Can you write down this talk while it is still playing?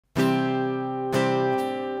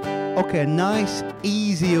Okay, a nice,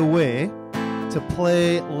 easier way to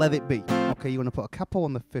play Let It Be. Okay, you want to put a capo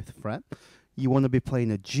on the 5th fret. You want to be playing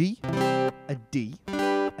a G, a D,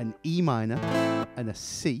 an E minor, and a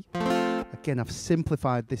C. Again, I've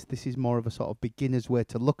simplified this. This is more of a sort of beginner's way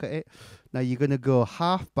to look at it. Now you're going to go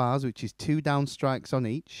half bars, which is 2 down strikes on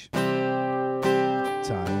each.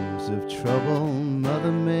 Times of trouble,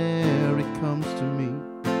 Mother Mary comes to me,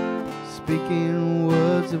 speaking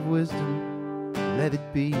words of wisdom, let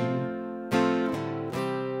it be.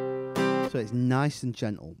 So it's nice and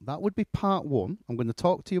gentle. That would be part 1. I'm going to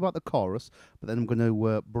talk to you about the chorus, but then I'm going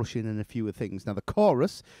to brush in a few things. Now the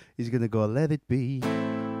chorus is going to go, let it be,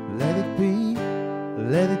 let it be,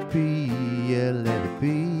 let it be, yeah, let it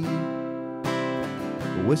be.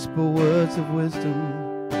 Whisper words of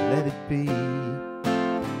wisdom, let it be.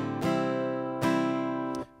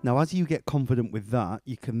 Now, as you get confident with that,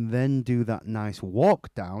 you can then do that nice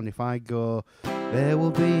walk down. If I go, there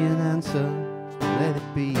will be an answer, let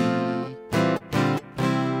it be.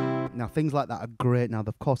 Now, things like that are great. Now,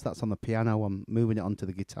 of course, that's on the piano. I'm moving it onto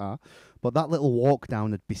the guitar. But that little walk down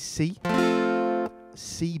would be C,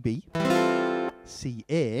 C, B, C,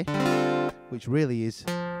 A, which really is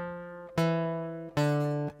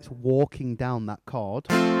it's walking down that chord.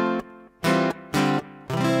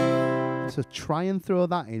 So try and throw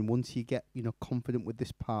that in once you get, confident with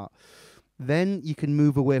this part. Then you can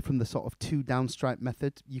move away from the sort of 2 down strike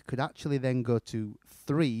method. You could actually then go to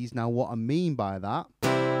 3s. Now, what I mean by that,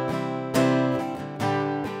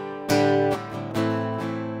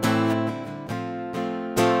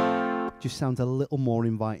 just sounds a little more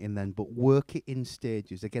inviting then, but work it in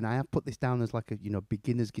stages. Again, I have put this down as like a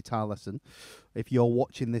beginner's guitar lesson. If you're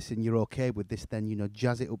watching this and you're okay with this, then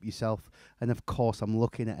jazz it up yourself. And of course, I'm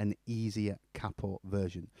looking at an easier capo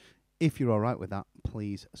version. If you're all right with that,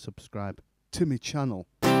 please subscribe to my channel.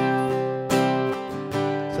 So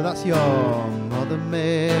that's your Mother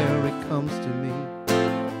Mary comes to me,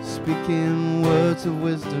 speaking words of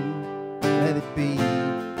wisdom, let it be.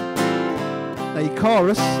 Now your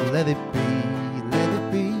chorus, let it be, let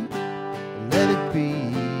it be, let it be,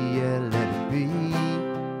 yeah, let it be.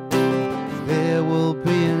 There will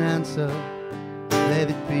be an answer, let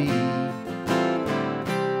it be.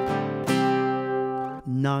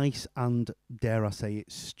 Nice and, dare I say it,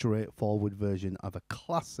 straightforward version of a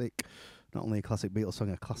classic, not only a classic Beatles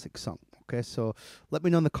song, a classic song. Okay, so let me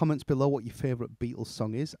know in the comments below what your favourite Beatles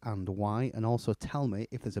song is and why, and also tell me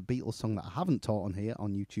if there's a Beatles song that I haven't taught on here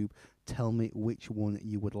on YouTube. Tell me which one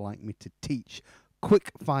you would like me to teach.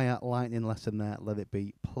 Quick fire lightning lesson there, let it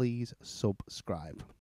be. Please subscribe.